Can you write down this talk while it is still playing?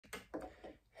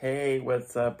Hey,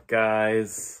 what's up,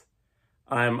 guys?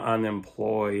 I'm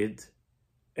unemployed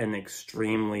and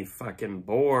extremely fucking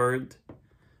bored,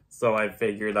 so I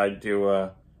figured I'd do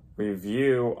a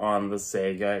review on the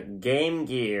Sega Game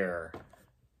Gear.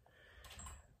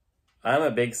 I'm a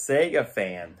big Sega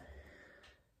fan,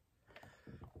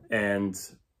 and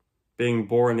being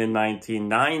born in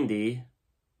 1990,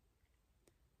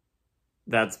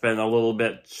 that's been a little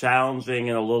bit challenging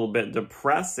and a little bit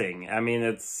depressing. I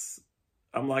mean,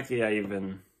 I'm lucky I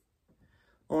even...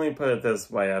 Let me put it this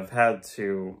way, I've had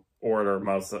to order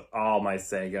all my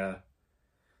Sega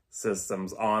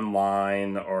systems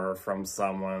online or from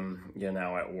someone,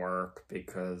 at work,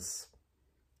 because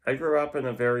I grew up in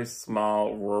a very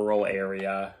small rural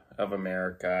area of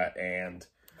America, and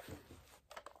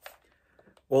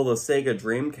well, the Sega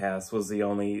Dreamcast was the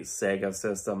only Sega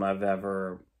system I've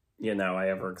ever, I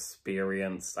ever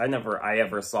experienced. I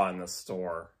ever saw in the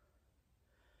store.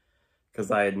 Because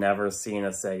I had never seen a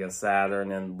Sega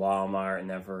Saturn in Walmart,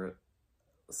 never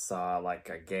saw like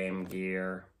a Game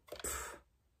Gear.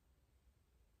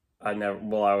 I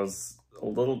was a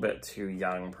little bit too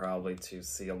young probably to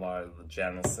see a lot of the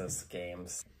Genesis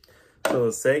games. So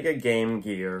the Sega Game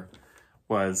Gear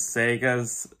was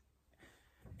Sega's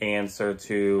answer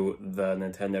to the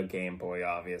Nintendo Game Boy,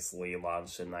 obviously,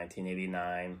 launched in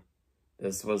 1989.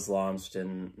 This was launched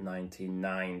in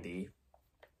 1990.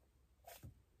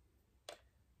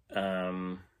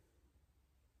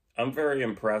 I'm very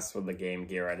impressed with the Game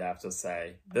Gear, I'd have to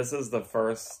say. This is the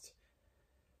first...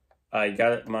 I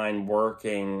got mine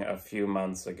working a few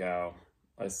months ago.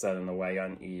 I set it away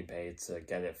on eBay to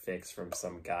get it fixed from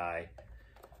some guy,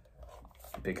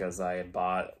 because I had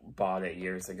bought it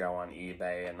years ago on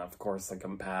eBay, and of course the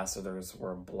capacitors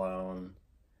were blown.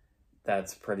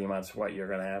 That's pretty much what you're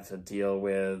going to have to deal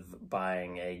with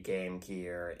buying a Game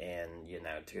Gear in,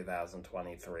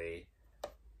 2023.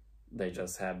 They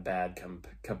just have bad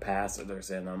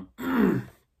capacitors in them.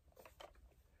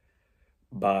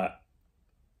 But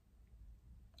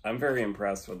I'm very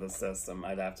impressed with the system,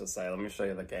 I'd have to say. Let me show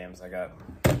you the games I got.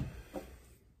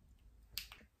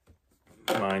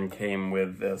 Mine came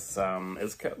with this,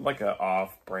 it's like an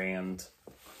off-brand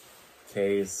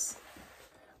case.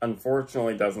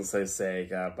 Unfortunately, it doesn't say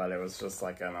Sega, but it was just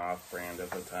like an off-brand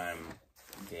at the time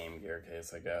Game Gear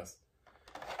case, I guess.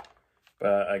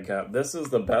 But this is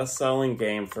the best-selling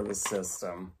game for the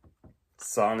system,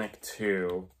 Sonic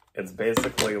 2. It's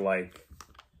basically like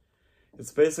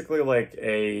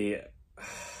a,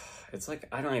 it's like,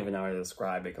 I don't even know how to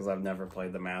describe it because I've never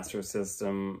played the Master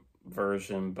System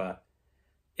version, but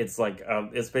it's like,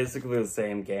 it's basically the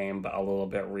same game, but a little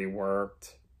bit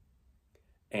reworked.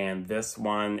 And this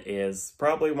one is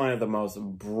probably one of the most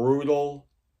brutal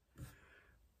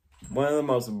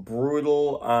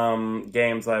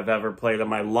games I've ever played in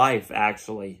my life,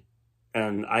 actually.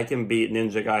 And I can beat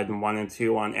Ninja Gaiden 1 and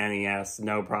 2 on NES,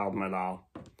 no problem at all.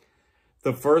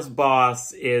 The first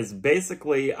boss is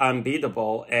basically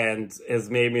unbeatable and has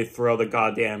made me throw the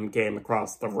goddamn game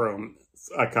across the room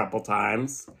a couple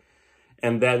times.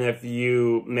 And then if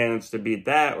you manage to beat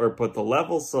that or put the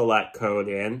level select code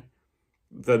in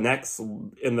the next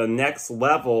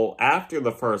level after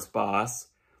the first boss,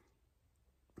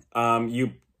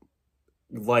 you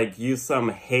use some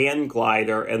hand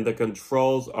glider, and the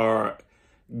controls are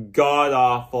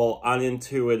god-awful,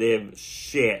 unintuitive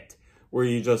shit, where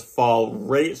you just fall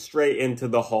right straight into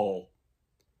the hole.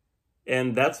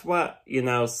 And that's what,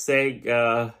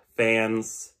 Sega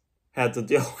fans had to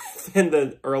deal with in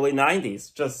the early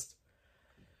 90s. Just,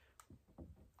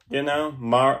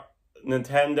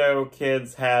 Nintendo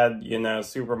kids had,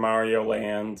 Super Mario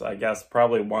Land, I guess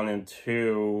probably 1 and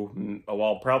 2.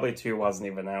 Well, probably 2 wasn't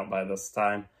even out by this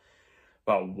time.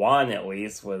 But 1 at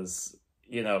least was,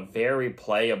 very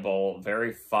playable,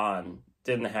 very fun.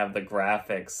 Didn't have the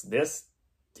graphics this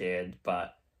did,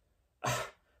 but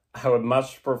I would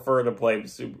much prefer to play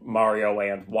Super Mario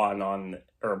Land 1 on,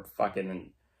 or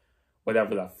fucking,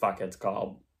 whatever the fuck it's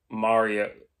called.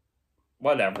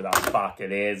 Whatever the fuck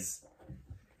it is.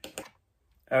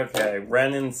 Okay,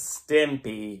 Ren and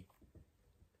Stimpy,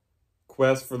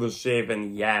 Quest for the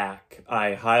Shaven Yak.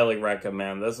 I highly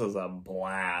recommend. This is a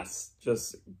blast.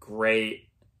 Just great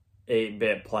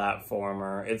 8-bit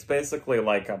platformer. It's basically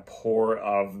like a port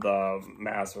of the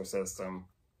Master System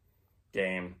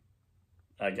game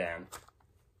again.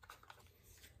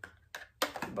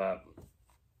 But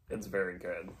it's very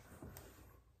good.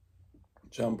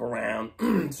 Jump around.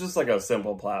 It's just like a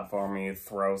simple platformer. You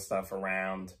throw stuff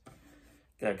around.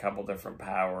 Get a couple different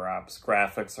power-ups.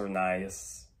 Graphics are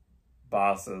nice.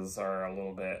 Bosses are a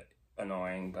little bit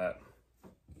annoying, but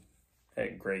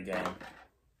hey, great game.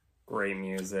 Great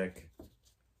music.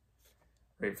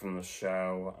 right from the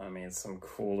show. I mean, some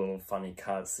cool little funny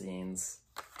cutscenes.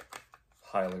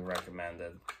 Highly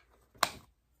recommended.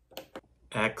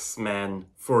 X-Men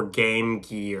for Game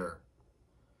Gear.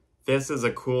 This is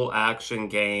a cool action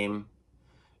game.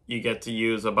 You get to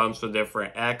use a bunch of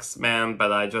different X-Men,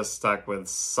 but I just stuck with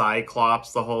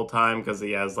Cyclops the whole time because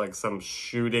he has like some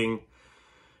shooting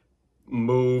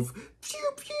move.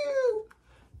 Pew pew!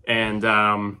 And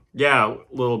yeah,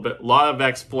 a lot of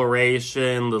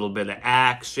exploration, a little bit of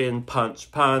action,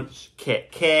 punch punch,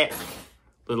 kick kick,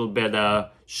 little bit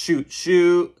of shoot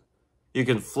shoot. You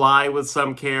can fly with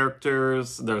some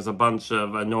characters. There's a bunch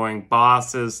of annoying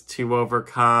bosses to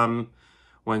overcome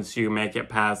once you make it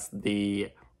past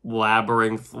the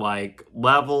labyrinth-like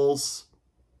levels.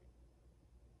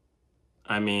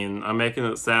 I mean, I'm making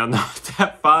it sound not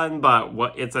that fun, but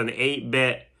it's an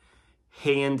 8-bit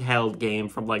handheld game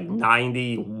from like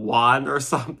 91 or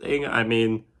something. I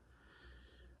mean,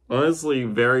 honestly,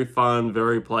 very fun,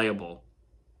 very playable.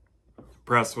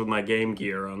 Impressed with my Game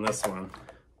Gear on this one.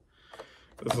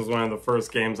 This was one of the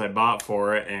first games I bought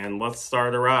for it, and let's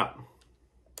start her up.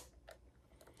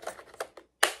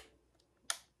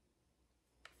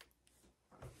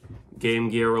 Game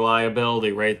Gear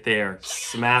reliability right there.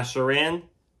 Smash her in,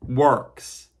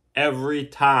 works. Every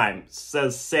time.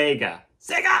 Says Sega.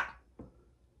 Sega!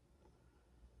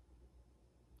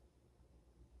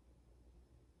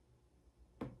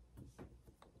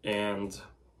 And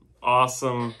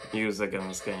awesome music in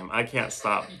this game. I can't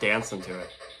stop dancing to it.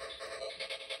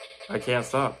 I can't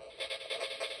stop.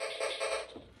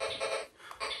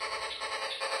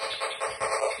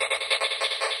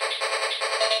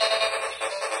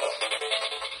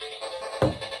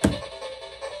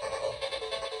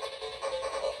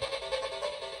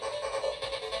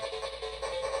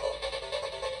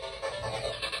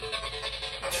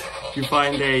 You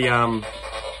find a,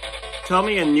 tell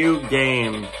me a new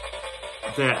game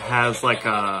that has like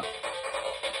a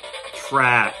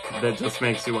track that just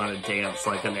makes you want to dance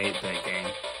like an 8-bit game.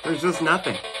 There's just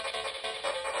nothing.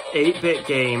 8-bit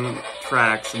game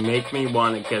tracks make me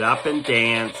want to get up and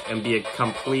dance and be a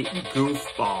complete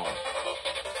goofball.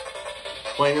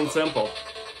 Plain and simple.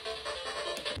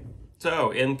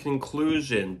 So, in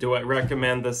conclusion, do I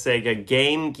recommend the Sega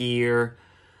Game Gear?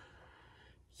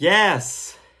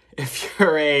 Yes! If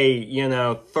you're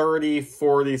a, 30,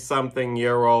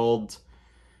 40-something-year-old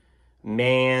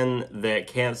man that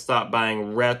can't stop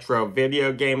buying retro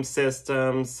video game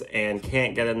systems and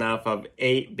can't get enough of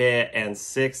 8-bit and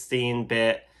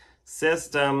 16-bit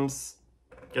systems,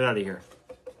 get out of here.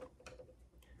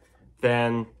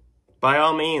 Then, by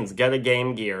all means, get a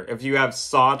Game Gear. If you have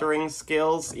soldering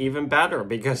skills, even better,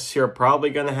 because you're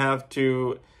probably going to have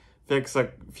to fix a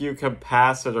few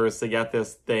capacitors to get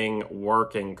this thing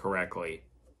working correctly.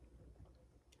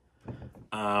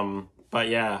 But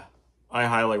yeah, I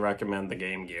highly recommend the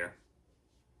Game Gear.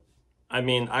 I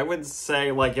mean, I would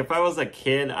say, like, if I was a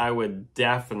kid, I would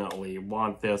definitely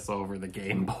want this over the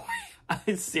Game Boy.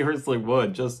 I seriously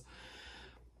would, just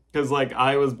because, like,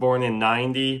 I was born in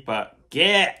 90, but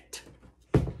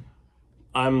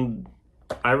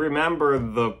I remember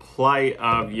the plight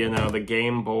of, the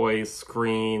Game Boy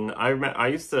screen. I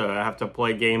used to have to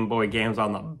play Game Boy games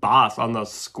on the bus, on the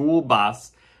school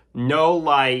bus. No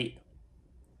light,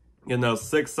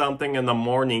 6-something in the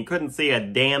morning. Couldn't see a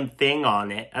damn thing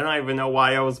on it. I don't even know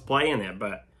why I was playing it,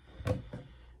 but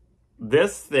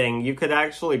this thing, you could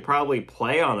actually probably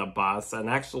play on a bus and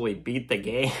actually beat the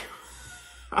game.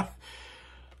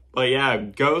 But yeah,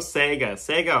 go Sega.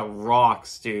 Sega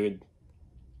rocks, dude.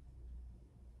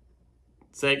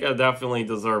 Sega definitely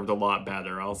deserved a lot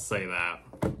better, I'll say that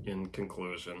in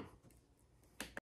conclusion.